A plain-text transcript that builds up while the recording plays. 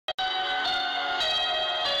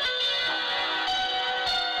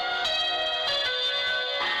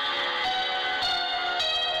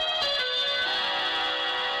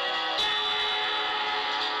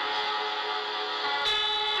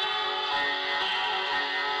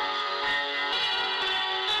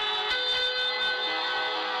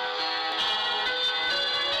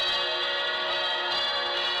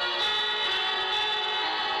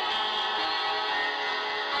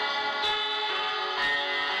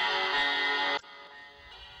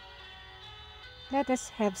Let us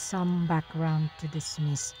have some background to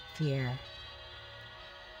dismiss fear.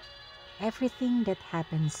 Everything that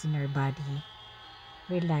happens in our body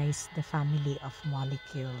relies the family of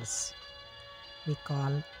molecules we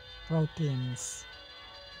call proteins.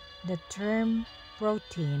 The term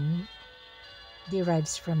protein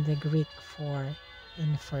derives from the Greek for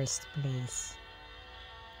in first place.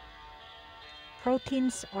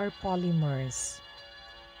 Proteins are polymers,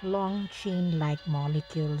 long chain-like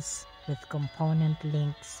molecules with component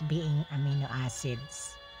links being amino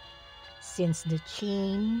acids. Since the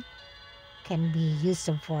chain can be used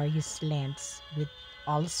of various lengths with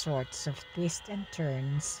all sorts of twists and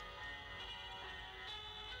turns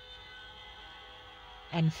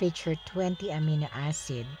and feature 20 amino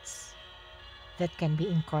acids that can be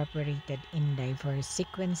incorporated in diverse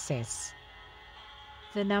sequences,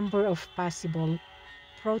 the number of possible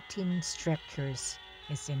protein structures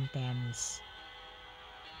is intense.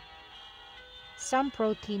 Some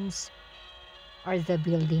proteins are the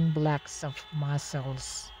building blocks of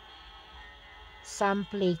muscles. Some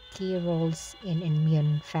play key roles in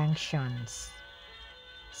immune functions.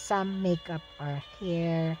 Some make up our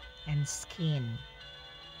hair and skin.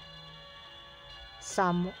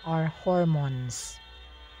 Some are hormones,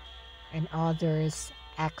 and others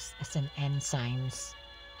act as an enzymes,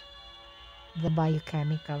 the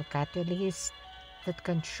biochemical catalysts that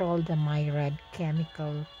control the myriad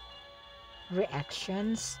chemical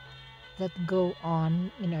reactions that go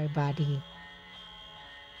on in our body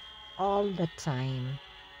all the time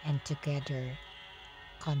and together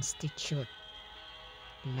constitute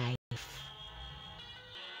life.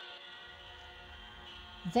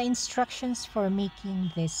 The instructions for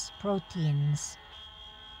making these proteins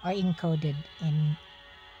are encoded in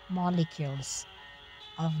molecules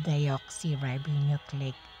of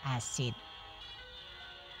deoxyribonucleic acid,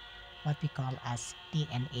 what we call as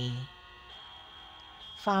DNA,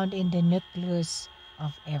 found in the nucleus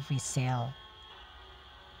of every cell.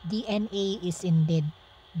 DNA is indeed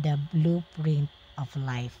the blueprint of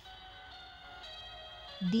life.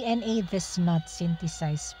 DNA does not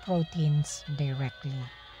synthesize proteins directly.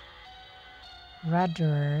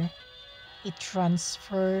 Rather, it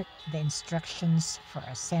transfers the instructions for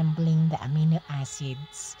assembling the amino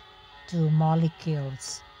acids to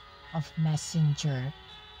molecules of messenger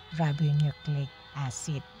ribonucleic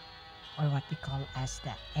acid, or what we call as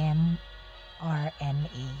the mRNA.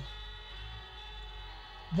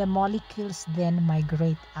 The molecules then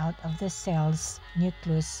migrate out of the cell's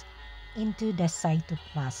nucleus into the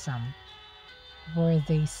cytoplasm, where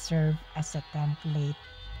they serve as a template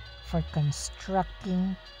for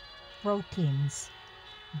constructing proteins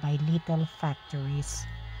by little factories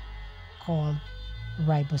called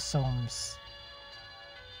ribosomes.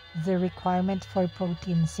 The requirement for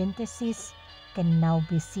protein synthesis can now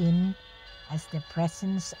be seen as the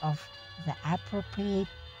presence of the appropriate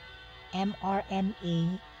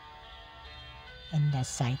mRNA in the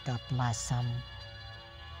cytoplasm.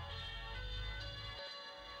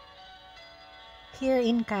 Here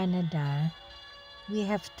in Canada, we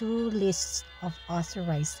have two lists of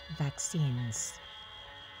authorized vaccines.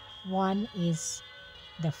 One is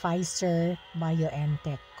the PFIZER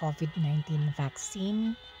BioNTech COVID-19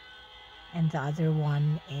 vaccine, and the other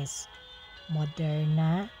one is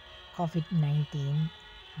MODERNA COVID-19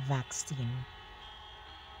 vaccine.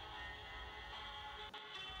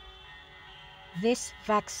 This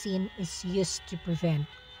vaccine is used to prevent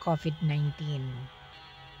COVID-19.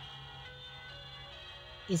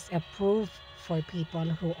 Is approved for people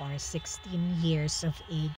who are 16 years of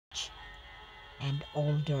age and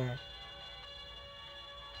older.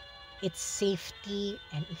 Its safety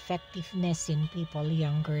and effectiveness in people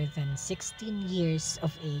younger than 16 years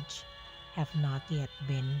of age have not yet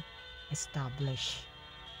been established.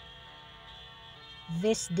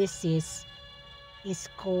 This disease is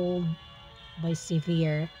caused by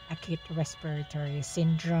severe acute respiratory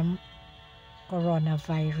syndrome,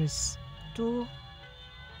 coronavirus 2,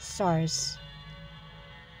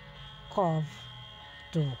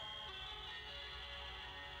 SARS-CoV-2.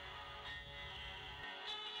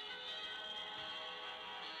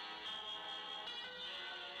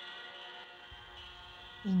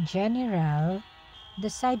 In general, the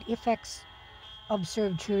side effects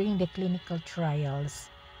observed during the clinical trials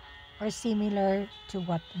are similar to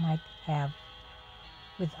what might have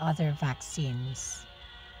with other vaccines.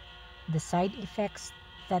 The side effects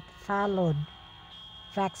that followed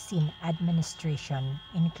vaccine administration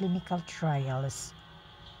in clinical trials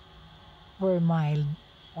were mild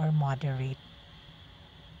or moderate.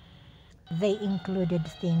 They included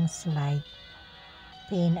things like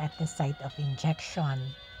pain at the site of injection,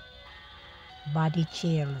 body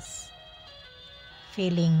chills,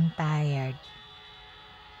 feeling tired,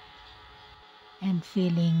 and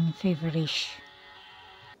feeling feverish.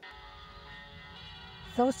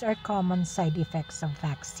 Those are common side effects of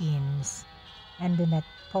vaccines and do not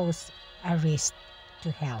pose a risk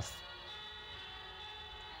to health.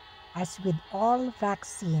 As with all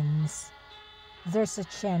vaccines, there's a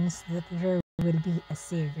chance that there will be a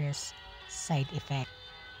serious side effect,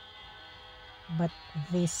 but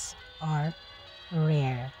these are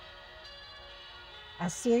rare. A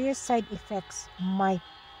serious side effects might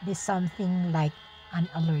be something like an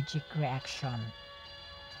allergic reaction.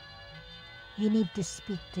 You need to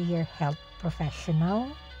speak to your health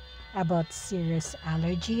professional about serious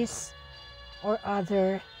allergies or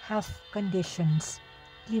other health conditions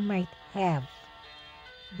you might have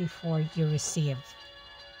before you receive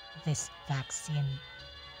this vaccine.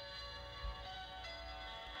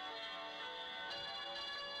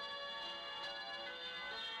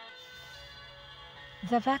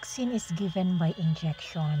 The vaccine is given by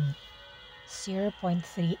injection,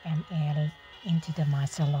 0.3 ml into the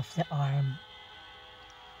muscle of the arm.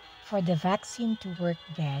 For the vaccine to work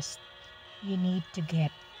best, you need to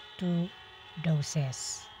get 2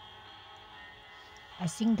 doses. A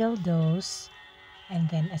single dose and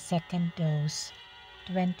then a second dose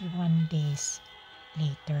 21 days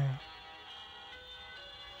later.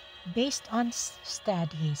 Based on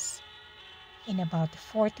studies in about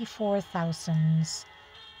 44,000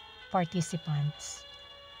 participants,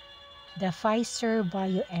 the PFIZER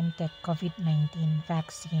BioNTech COVID-19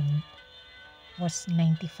 vaccine was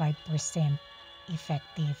 95%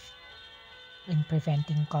 effective in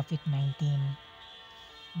preventing COVID-19,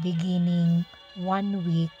 beginning 1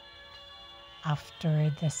 week after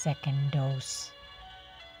the second dose.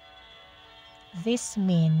 This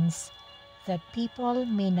means that people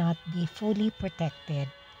may not be fully protected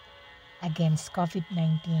against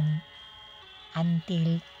COVID-19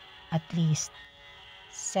 until at least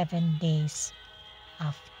 7 days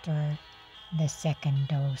after the second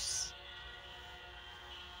dose.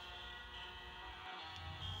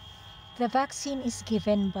 The vaccine is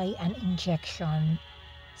given by an injection,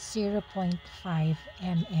 0.5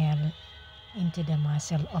 ml into the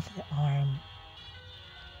muscle of the arm.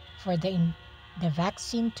 For the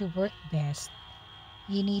vaccine to work best,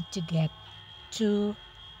 you need to get 2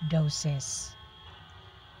 doses.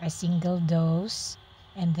 A single dose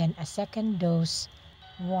and then a second dose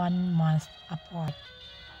 1 month apart.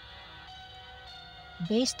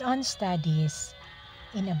 Based on studies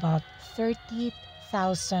in about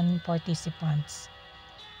 30,000 participants,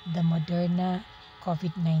 the Moderna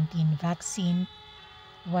COVID-19 vaccine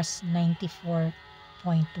was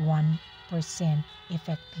 94.1%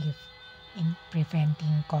 effective in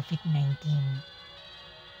preventing COVID-19,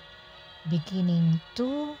 beginning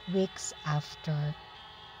 2 weeks after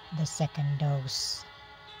the second dose.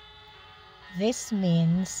 This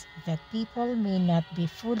means that people may not be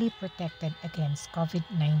fully protected against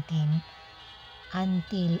COVID-19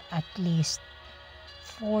 until at least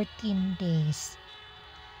 14 days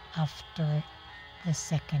after the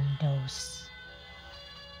second dose.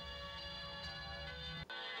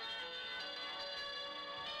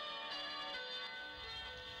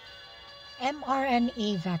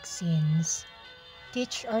 mRNA vaccines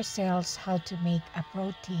teach our cells how to make a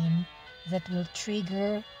protein that will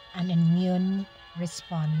trigger an immune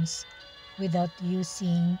response without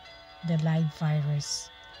using the live virus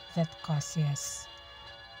that causes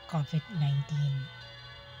COVID-19.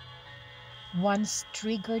 Once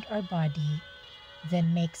triggered, our body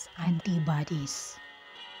then makes antibodies.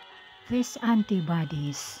 These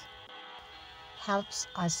antibodies helps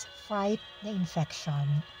us fight the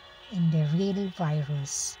infection in the real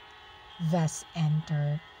virus, thus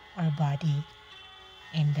enter our body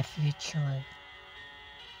in the future.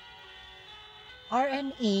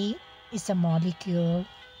 RNA is a molecule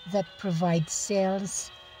that provides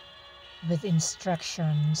cells with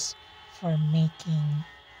instructions for making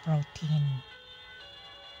protein.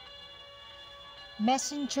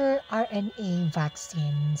 Messenger RNA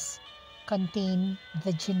vaccines contain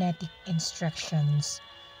the genetic instructions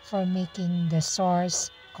for making the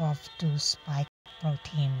SARS-CoV-2 spike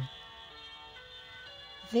protein.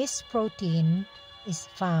 This protein is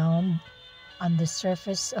found on the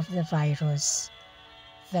surface of the virus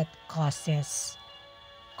that causes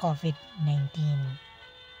COVID-19.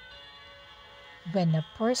 When a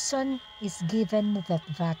person is given that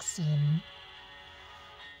vaccine,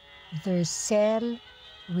 their cell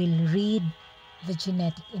will read the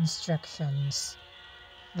genetic instructions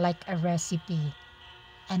like a recipe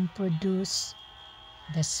and produce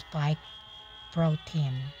the spike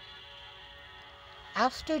protein.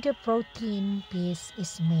 After the protein piece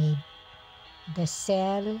is made, the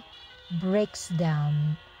cell breaks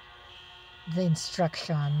down the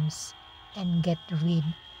instructions and get rid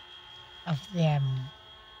of them.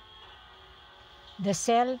 The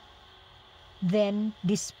cell then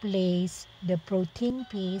displays the protein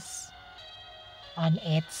piece on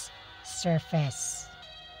its surface.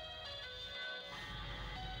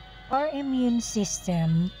 Our immune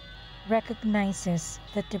system recognizes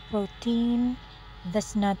that the protein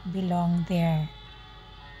does not belong there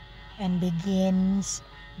and begins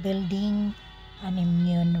building an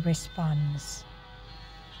immune response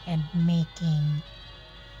and making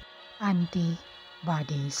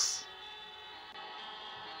antibodies.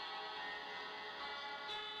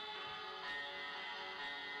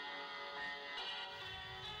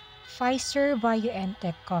 Pfizer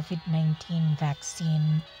BioNTech COVID-19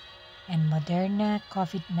 vaccine and Moderna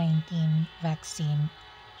COVID-19 vaccine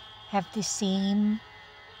have the same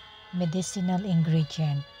medicinal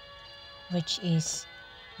ingredient, which is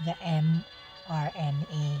the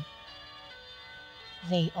mRNA.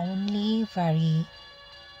 They only vary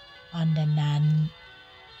on the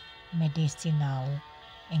non-medicinal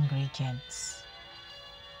ingredients.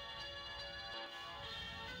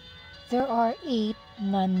 There are 8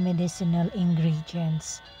 non-medicinal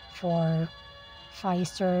ingredients for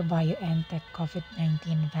Pfizer BioNTech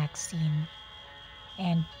COVID-19 vaccine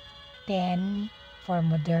and 10 for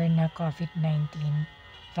Moderna COVID-19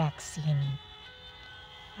 vaccine.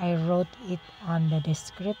 I wrote it on the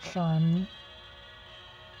description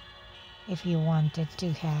if you wanted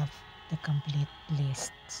to have the complete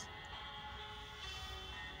lists.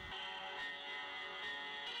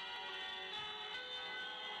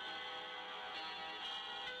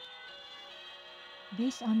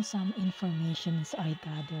 Based on some information I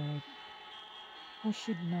gathered, who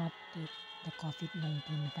should not take the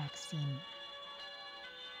COVID-19 vaccine?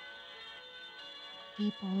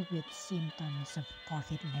 People with symptoms of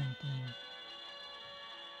COVID-19.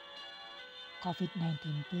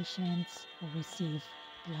 COVID-19 patients who receive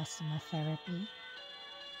plasma therapy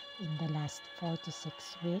in the last 4 to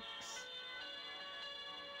 6 weeks.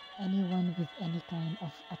 Anyone with any kind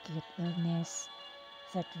of acute illness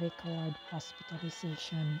that required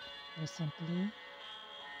hospitalization recently,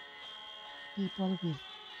 people with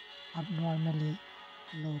abnormally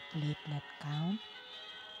low platelet count,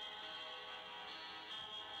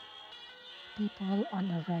 people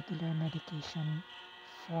on a regular medication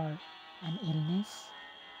for an illness,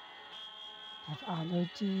 have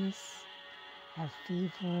allergies, have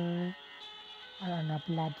fever, are on a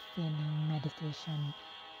blood thinning medication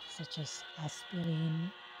such as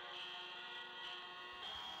aspirin,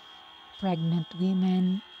 pregnant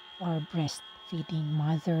women or breastfeeding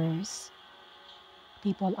mothers,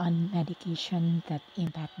 people on medication that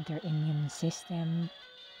impact their immune system,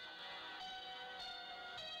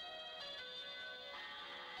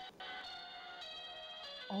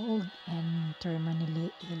 old and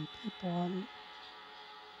terminally ill people,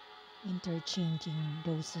 interchanging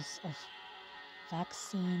doses of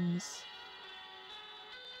vaccines,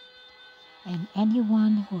 and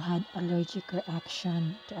anyone who had allergic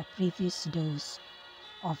reaction to a previous dose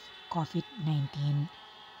of COVID-19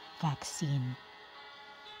 vaccine.